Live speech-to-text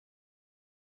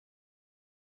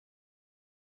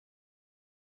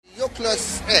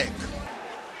YOLKLESS Egg,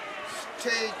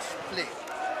 stage play,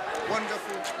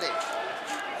 wonderful play.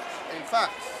 In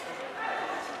fact,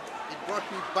 it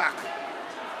brought me back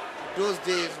to those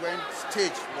days when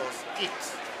stage was it.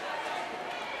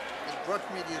 It brought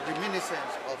me the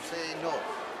reminiscence of saying, no,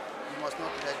 you must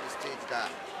not let the stage die.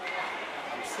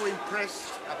 I'm so impressed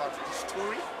about the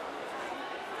story.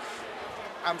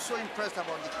 I'm so impressed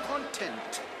about the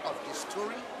content of the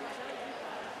story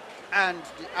and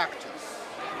the actors.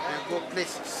 They go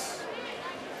places.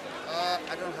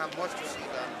 I don't have much to say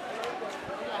than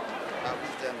I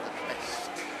wish them the best.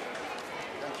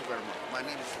 Thank you very much. My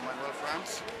name is Emmanuel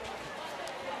France,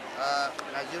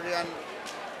 Nigerian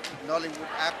Nollywood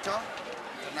actor,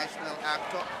 international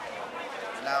actor,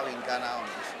 now in Ghana on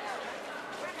this.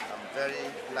 I'm very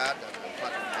glad that I'm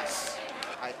part of this.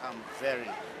 I am very,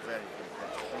 very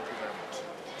impressed. Thank you very much.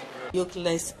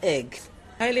 YOLKLESS Egg,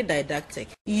 highly didactic.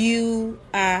 You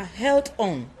are held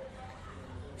on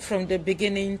from the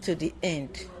beginning to the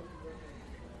end.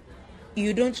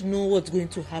 You don't know what's going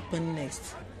to happen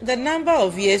next. The number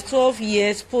of years, 12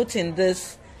 years put in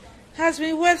this, has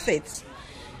been worth it.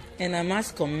 And I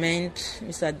must commend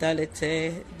Mr.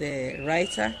 Adaletey, the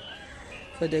writer,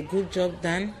 for the good job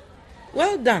done.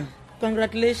 Well done.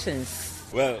 Congratulations.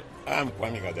 Well, I'm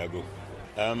Kwame Gadago.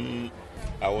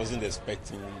 I wasn't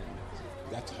expecting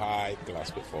that high-class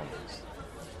performance.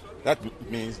 That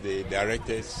means the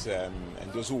directors and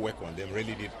those who work on them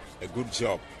really did a good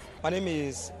job. My name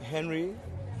is Henry,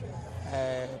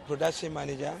 production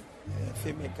manager,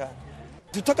 filmmaker.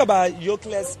 To talk about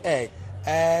YOLKLESS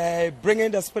Egg,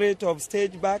 bringing the spirit of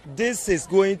stage back, this is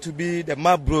going to be the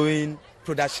map-blowing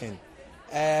production.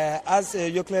 As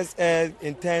YOLKLESS Egg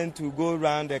intend to go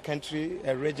around the country,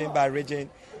 region by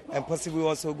region, and possibly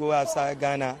also go outside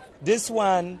Ghana. This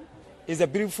one is a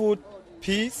beautiful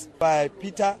piece by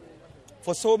Peter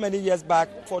for so many years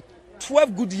back, for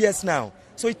 12 good years now.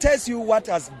 So it tells you what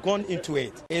has gone into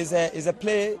it. It's a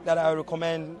play that I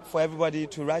recommend for everybody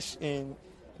to rush in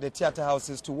the theater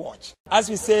houses to watch. As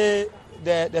we say,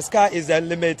 the sky is the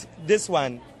limit. This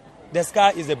one, the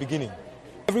sky is the beginning.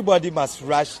 Everybody must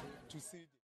rush